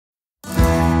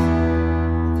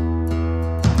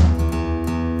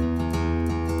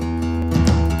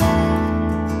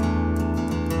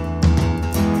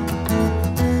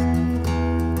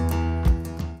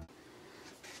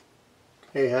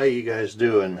Hey, how you guys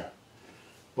doing?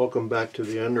 Welcome back to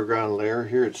the underground lair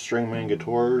here at Stringman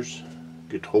Guitars.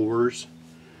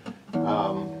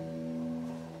 No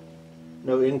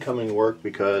incoming work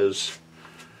because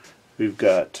we've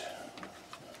got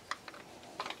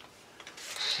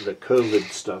the COVID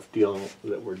stuff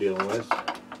that we're dealing with.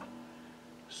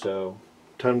 So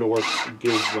time to work,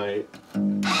 give my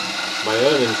own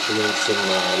instruments some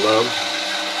love.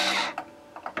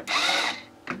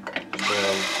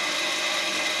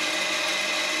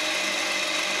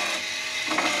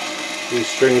 These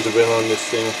strings have been on this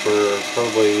thing for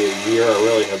probably a year. I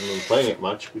really haven't been playing it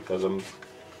much because I'm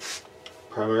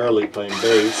primarily playing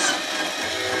bass.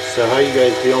 So how you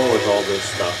guys dealing with all this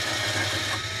stuff?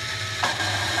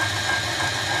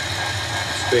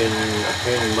 It's been a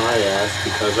pain in my ass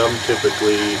because I'm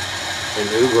typically an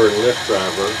Uber and Lyft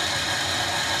driver,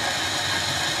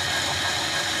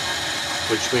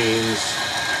 which means,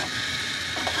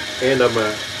 and I'm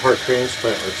a heart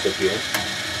transplant recipient,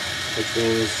 which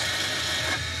means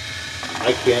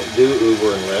I can't do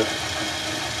Uber and Lyft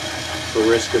for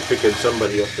risk of picking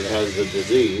somebody up that has the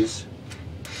disease,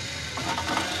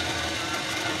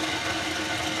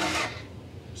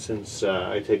 since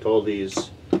I take all these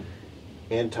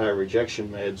anti-rejection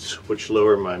meds which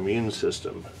lower my immune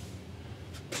system.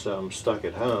 So I'm stuck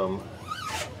at home.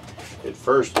 At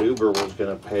first Uber was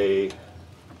going to pay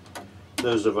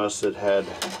those of us that had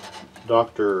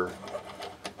doctor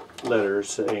letters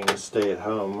saying stay at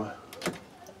home.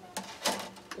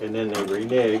 And then they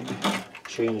reneged,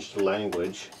 changed the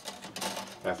language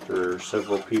after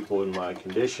several people in my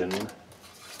condition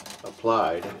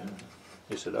applied.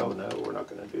 They said, oh no, we're not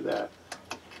going to do that.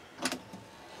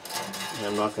 And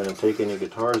I'm not going to take any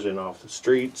guitars in off the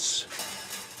streets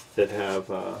that have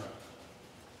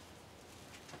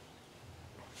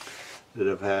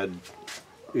had,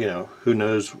 you know, who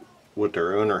knows what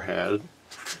their owner had.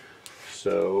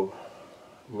 So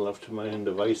I'm left to my own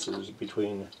devices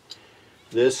between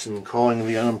this and calling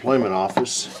the unemployment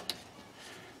office.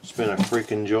 It's been a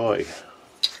freaking joy.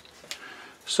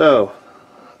 So,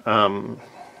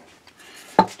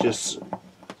 just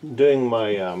doing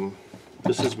my,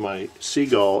 this is my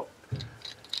Seagull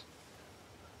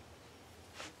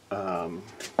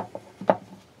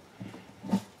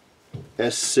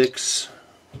S6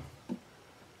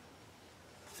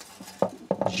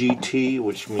 GT,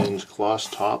 which means gloss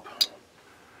top.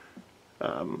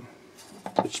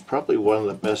 It's probably one of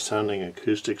the best sounding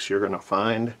acoustics you're going to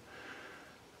find.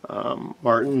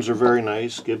 Martins are very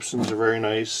nice, Gibsons are very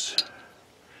nice.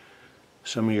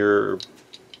 Some of your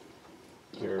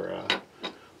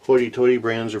hoity-toity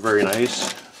brands are very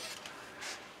nice.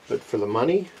 But for the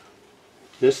money,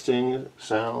 this thing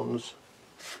sounds,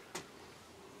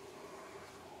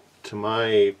 to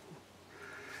my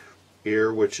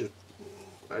ear, which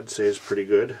I'd say is pretty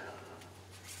good,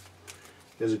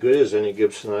 as good as any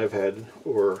Gibson I've had,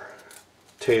 or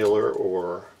Taylor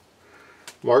or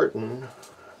Martin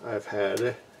I've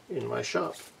had in my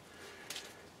shop.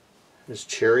 This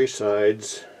cherry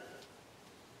sides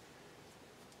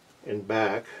and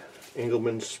back,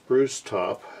 Engelmann spruce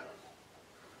top.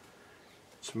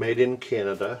 It's made in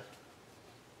Canada.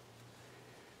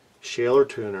 Shaler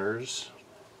tuners,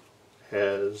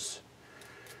 has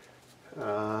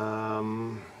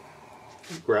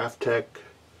Graphtec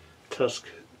tusk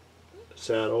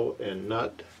saddle and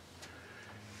nut.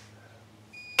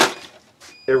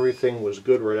 Everything was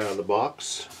good right out of the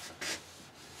box.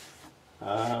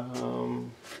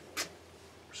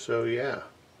 So yeah,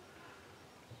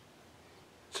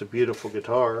 it's a beautiful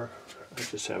guitar. I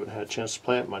just haven't had a chance to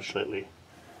play it much lately.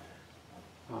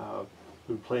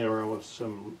 Been playing around with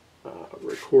some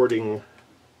recording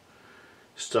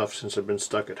stuff since I've been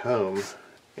stuck at home,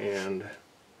 and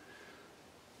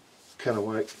kind of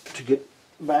like to get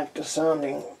back to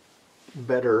sounding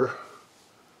better,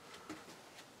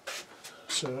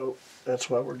 so that's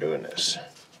why we're doing this.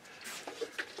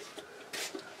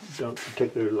 Don't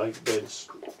particularly like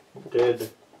dead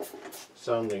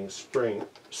sounding strings,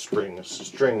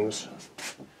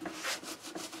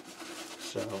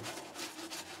 so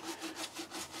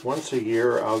once a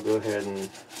year I'll go ahead and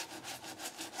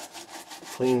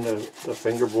clean the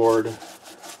fingerboard,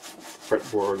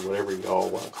 fretboard, whatever you all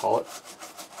want to call it.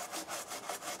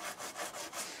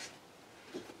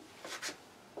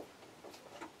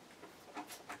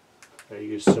 I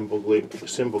use Symbol Green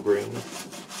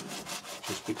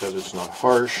just because it's not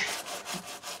harsh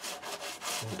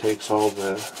and takes all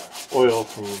the oil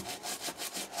from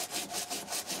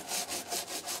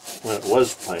when it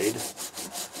was played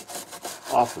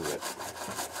off of it.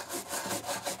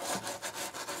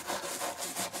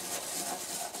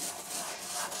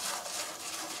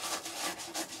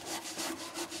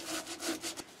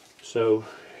 So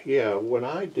yeah, when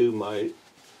I do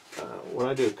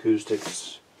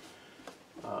acoustics,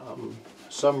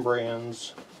 some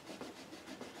brands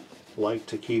like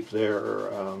to keep their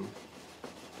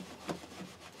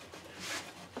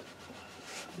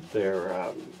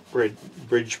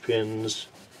bridge pins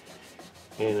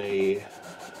in a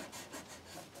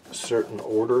certain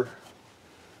order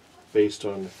based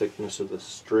on the thickness of the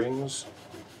strings.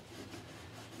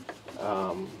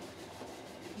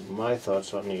 My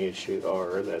thoughts on the issue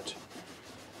are that,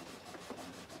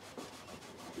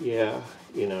 yeah,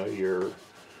 you know, your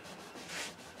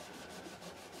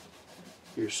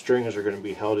strings are going to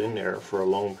be held in there for a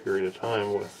long period of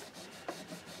time with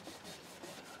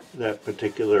that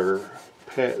particular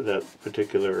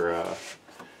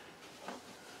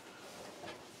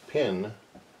pin,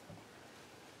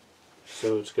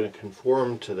 so it's going to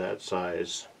conform to that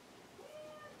size.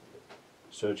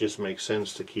 So it just makes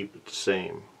sense to keep it the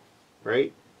same,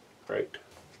 right? Right.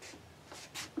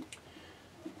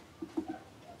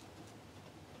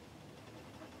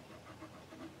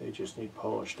 They just need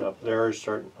polished up.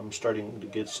 I'm starting to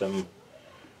get some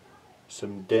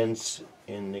dents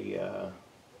in the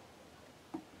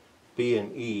B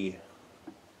and E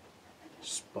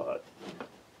spot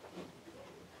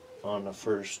on the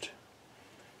first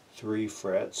 3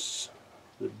 frets,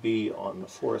 the B on the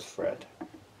 4th fret.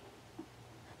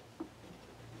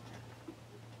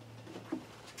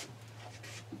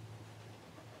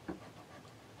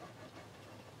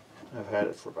 I've had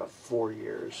it for about 4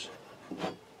 years.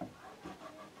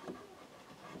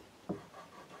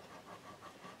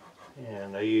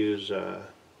 And I use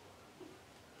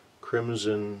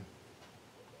Crimson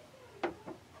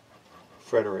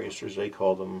fret erasers. They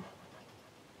call them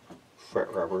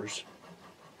fret rubbers.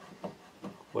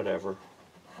 Whatever.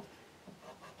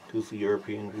 Goofy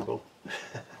European people.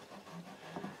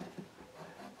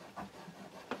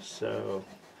 So,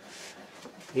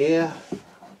 yeah.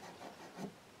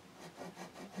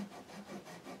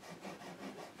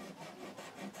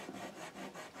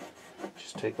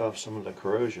 Just take off some of the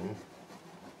corrosion.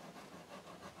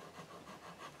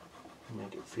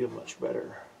 Make it feel much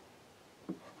better.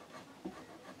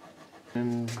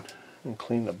 And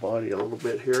clean the body a little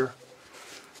bit here.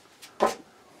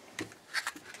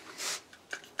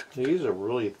 These are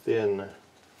really thin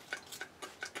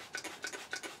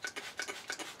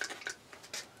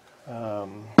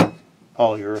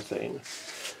polyurethane.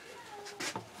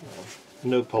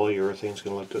 No polyurethane is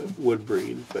going to let the wood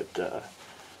breathe, but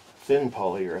thin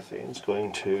polyurethane is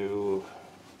going to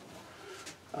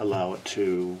allow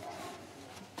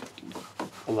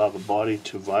the body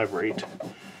to vibrate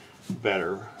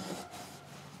better,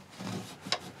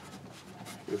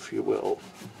 if you will.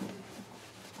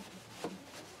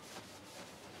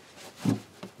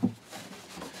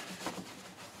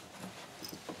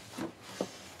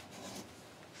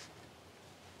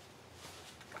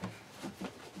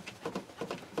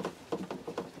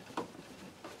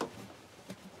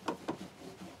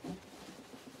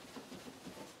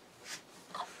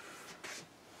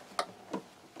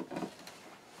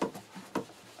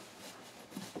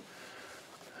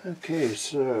 Okay,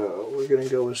 so we're going to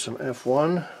go with some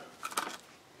F1.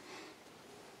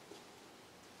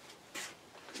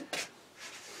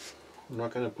 I'm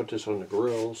not going to put this on the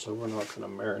grill, so we're not going to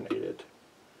marinate it.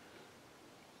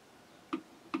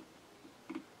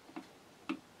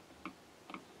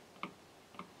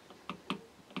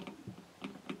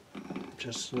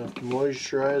 Just enough to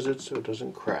moisturize it so it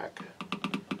doesn't crack.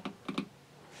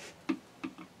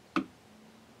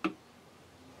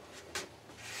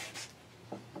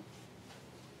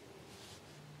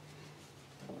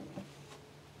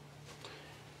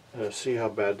 See how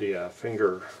bad the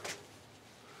finger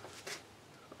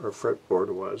or fretboard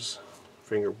was,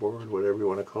 fingerboard, whatever you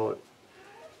want to call it.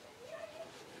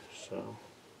 So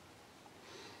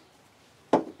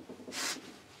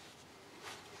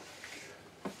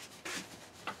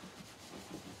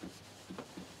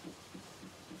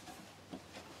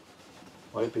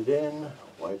wipe it in,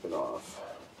 wipe it off.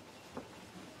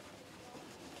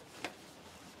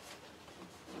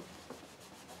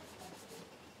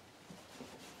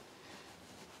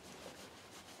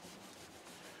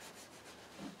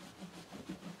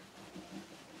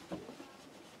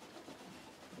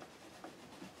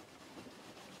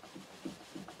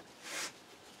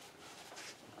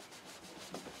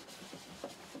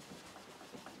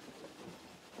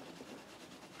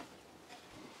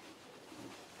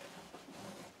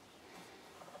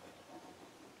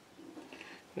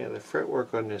 Yeah, the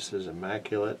fretwork on this is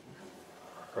immaculate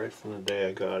right from the day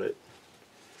I got it.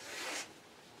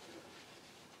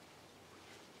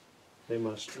 They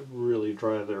must really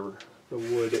dry the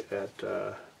wood at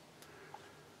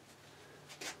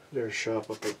their shop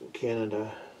up in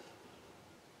Canada.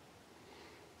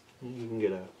 You can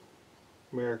get a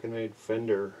American-made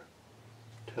Fender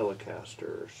Telecaster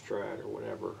or Strat or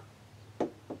whatever,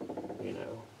 you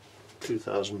know,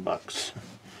 $2,000,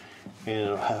 and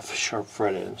it'll have sharp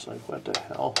fret ends. Like, what the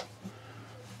hell?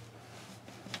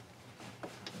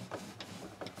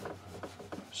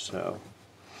 So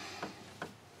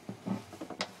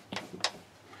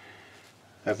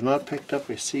I've not picked up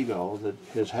a Seagull that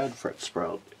has had fret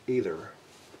sprout either.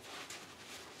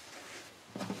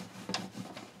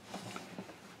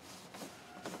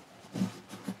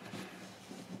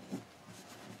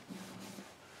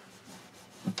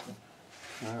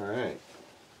 Alright.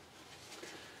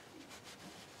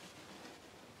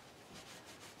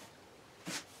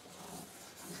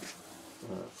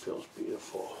 Oh, it feels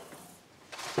beautiful.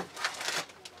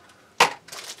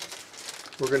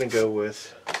 We're going to go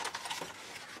with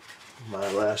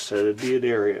my last set of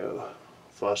Diodario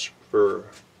phosphor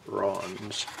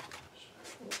bronze.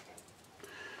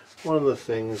 One of the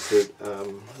things that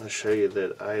I'll show you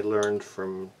that I learned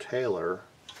from Taylor.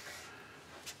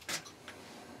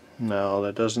 Now,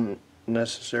 that doesn't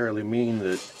necessarily mean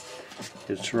that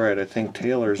it's right. I think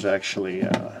Taylor's actually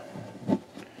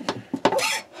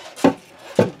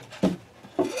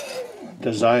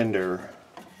designed their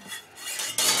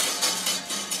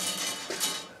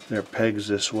pegs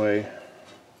this way.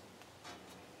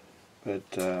 But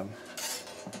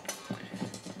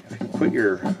if you put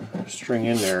your string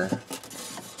in there,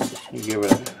 you give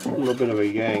it a little bit of a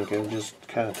yank and just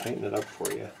kind of tighten it up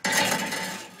for you,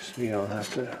 so you don't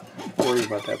have to worry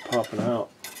about that popping out.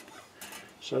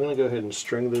 So I'm going to go ahead and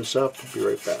string this up. I'll be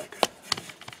right back.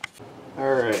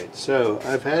 Alright, so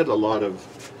I've had a lot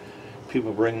of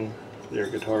people bring their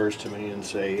guitars to me and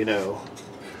say, you know,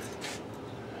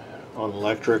 on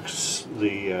electrics,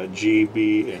 the G,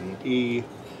 B, and E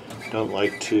don't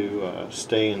like to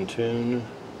stay in tune.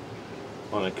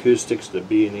 On acoustics, the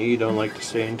B and E don't like to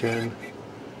stay in tune.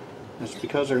 It's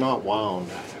because they're not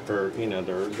wound, or you know,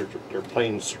 they're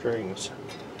plain strings.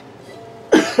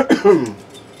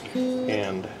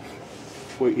 And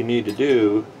what you need to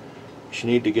do is you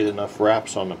need to get enough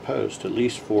wraps on the post, at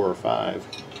least 4 or 5,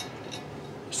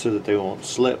 so that they won't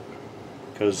slip.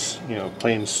 Because you know,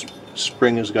 plain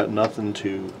spring has got nothing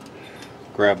to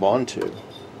grab onto.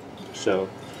 So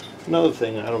another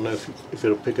thing, I don't know if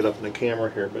it'll pick it up in the camera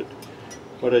here, but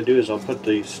what I do is I'll put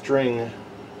the string,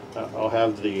 I'll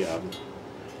have the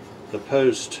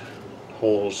post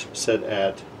holes set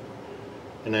at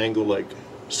an angle like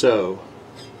so,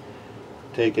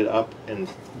 take it up and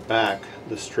back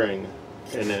the string,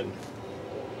 and then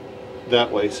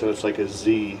that way, so it's like a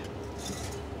Z.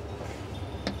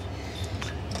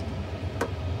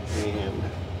 And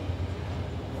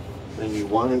then you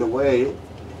wind away.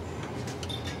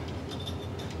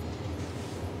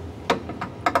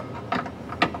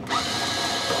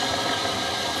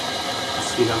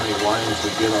 See how many winds we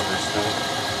get on this thing.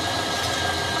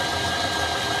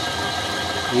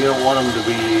 You don't want them to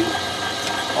be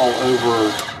all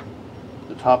over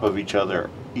the top of each other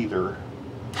either.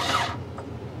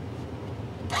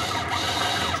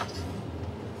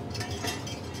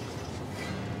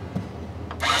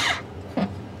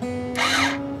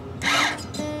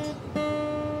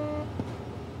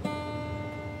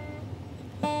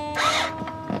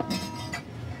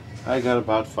 I got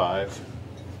about 5.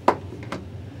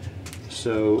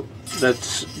 So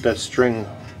that string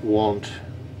won't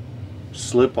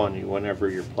slip on you whenever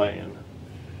you're playing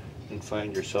and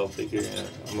find yourself that you're,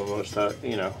 I'm almost out,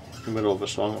 you know, in the middle of a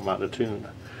song, I'm out of tune.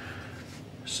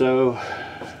 So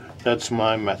that's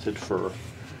my method for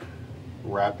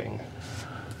wrapping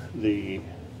the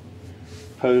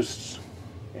posts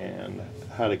and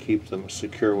how to keep them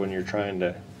secure when you're trying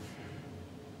to,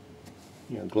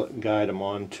 you know, guide them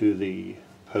onto the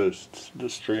posts, the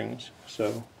strings.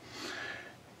 So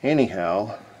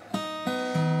anyhow,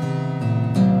 I'm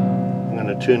going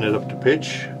to tune it up to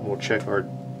pitch. We'll check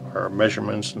our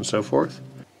measurements and so forth.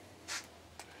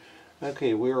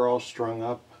 Okay, we're all strung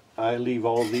up. I leave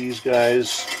all these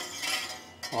guys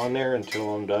on there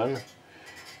until I'm done.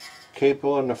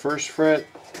 Capo on the first fret,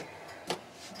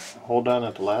 hold down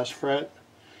at the last fret,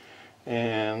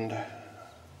 and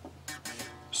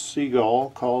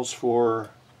Seagull calls for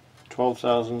 12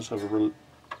 thousandths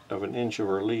of an inch of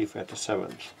relief at the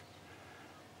 7th.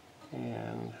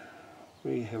 And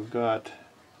we have got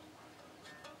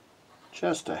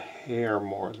just a hair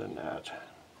more than that.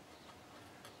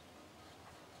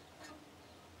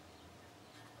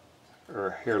 Or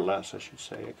a hair less, I should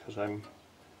say, because I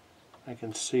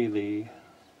can see the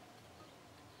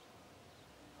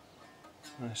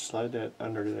I slide that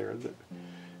under there. The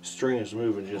string is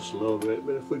moving just a little bit,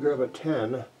 but if we grab a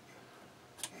 10,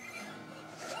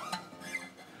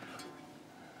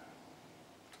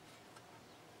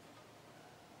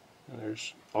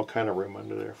 there's all kind of room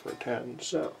under there for a 10,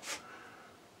 so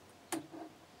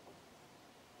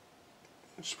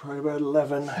it's probably about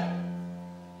 11.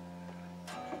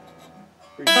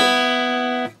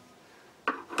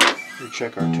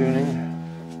 Recheck our tuning.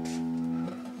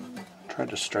 Try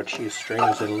to stretch these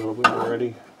strings in a little bit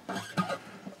already.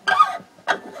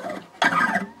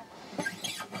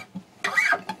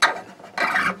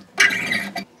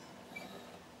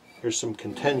 There's some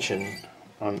contention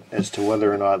on as to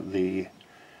whether or not the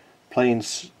plain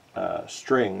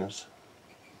strings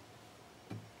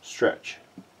stretch.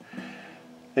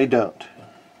 They don't.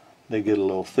 They get a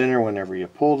little thinner whenever you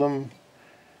pull them,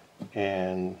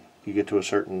 and you get to a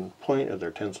certain point of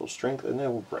their tensile strength and they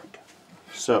will break.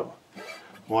 So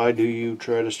why do you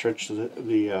try to stretch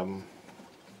the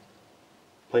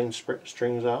plain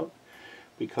strings out?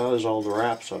 Because all the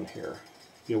wraps on here,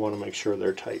 you want to make sure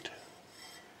they're tight.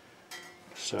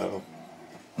 So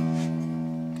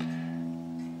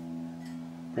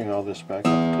bring all this back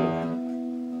up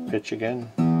to pitch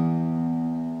again.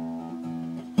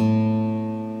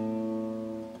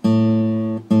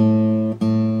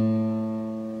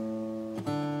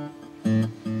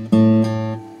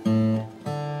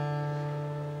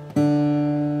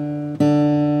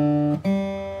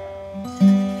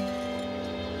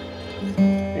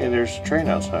 Hey, there's a train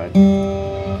outside.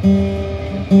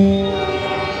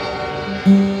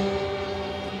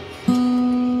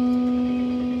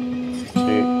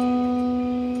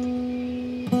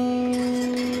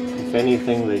 If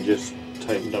anything, they just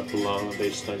tightened up along the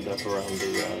base, tightened up around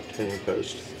the tuning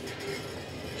post.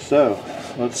 So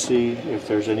let's see if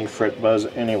there's any fret buzz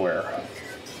anywhere.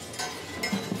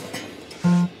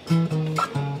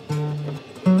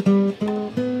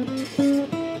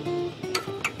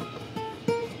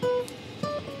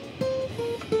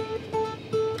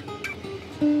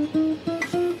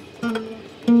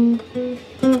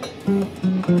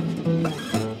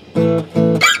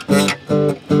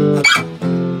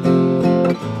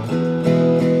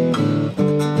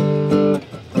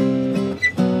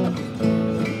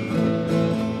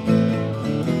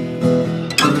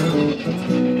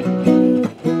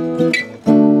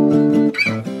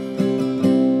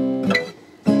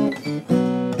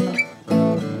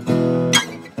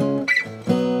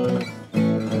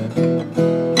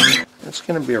 It's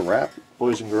going to be a wrap,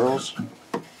 boys and girls.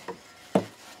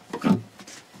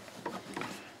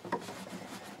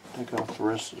 Take off the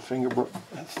rest of the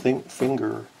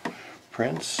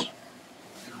fingerprints.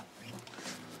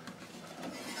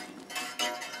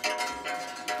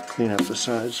 Clean up the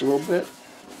sides a little bit.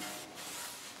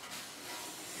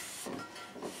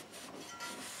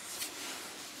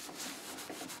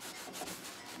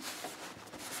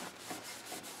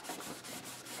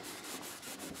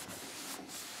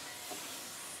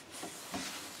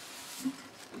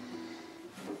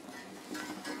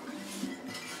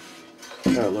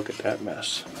 Oh, look at that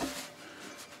mess.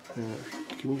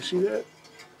 Can you see that?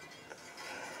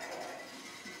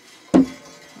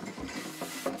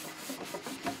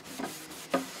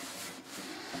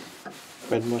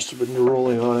 Fred must have been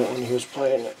rolling on it when he was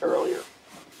playing it earlier.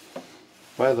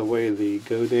 By the way, the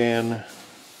Godin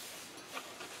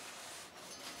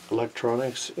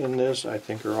electronics in this, I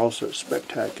think, are also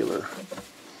spectacular.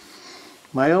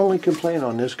 My only complaint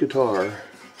on this guitar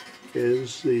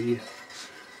is the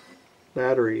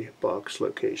battery box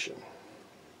location.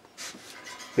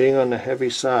 Being on the heavy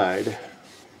side,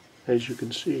 as you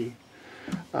can see,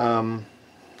 when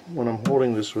I'm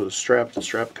holding this with a strap, the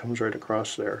strap comes right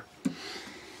across there.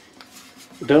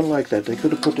 I don't like that. They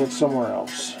could have put that somewhere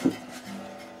else.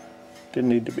 Didn't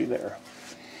need to be there.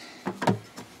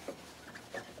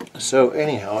 So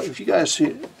anyhow, if you guys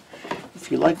see,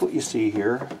 if you like what you see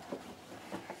here,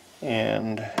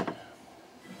 and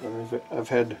I've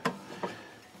had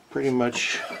pretty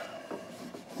much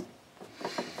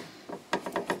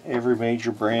every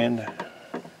major brand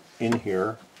in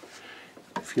here.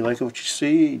 If you like what you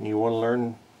see and you want to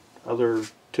learn other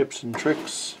tips and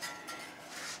tricks,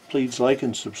 please like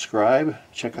and subscribe.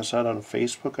 Check us out on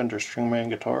Facebook under Stringman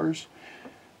Guitars.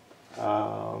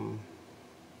 And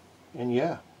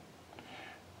yeah,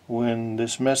 when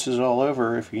this mess is all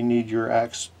over, if you need your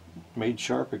axe made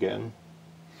sharp again,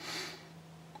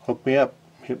 hook me up.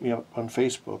 Hit me up on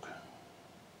Facebook.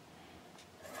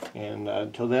 And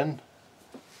until then,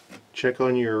 check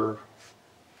on your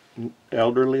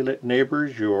elderly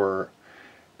neighbors, your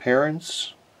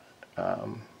parents,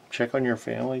 check on your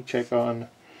family, check on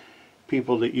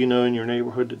people that you know in your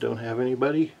neighborhood that don't have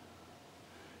anybody.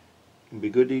 And be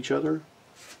good to each other.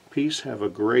 Peace. Have a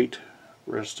great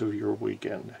rest of your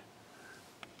weekend.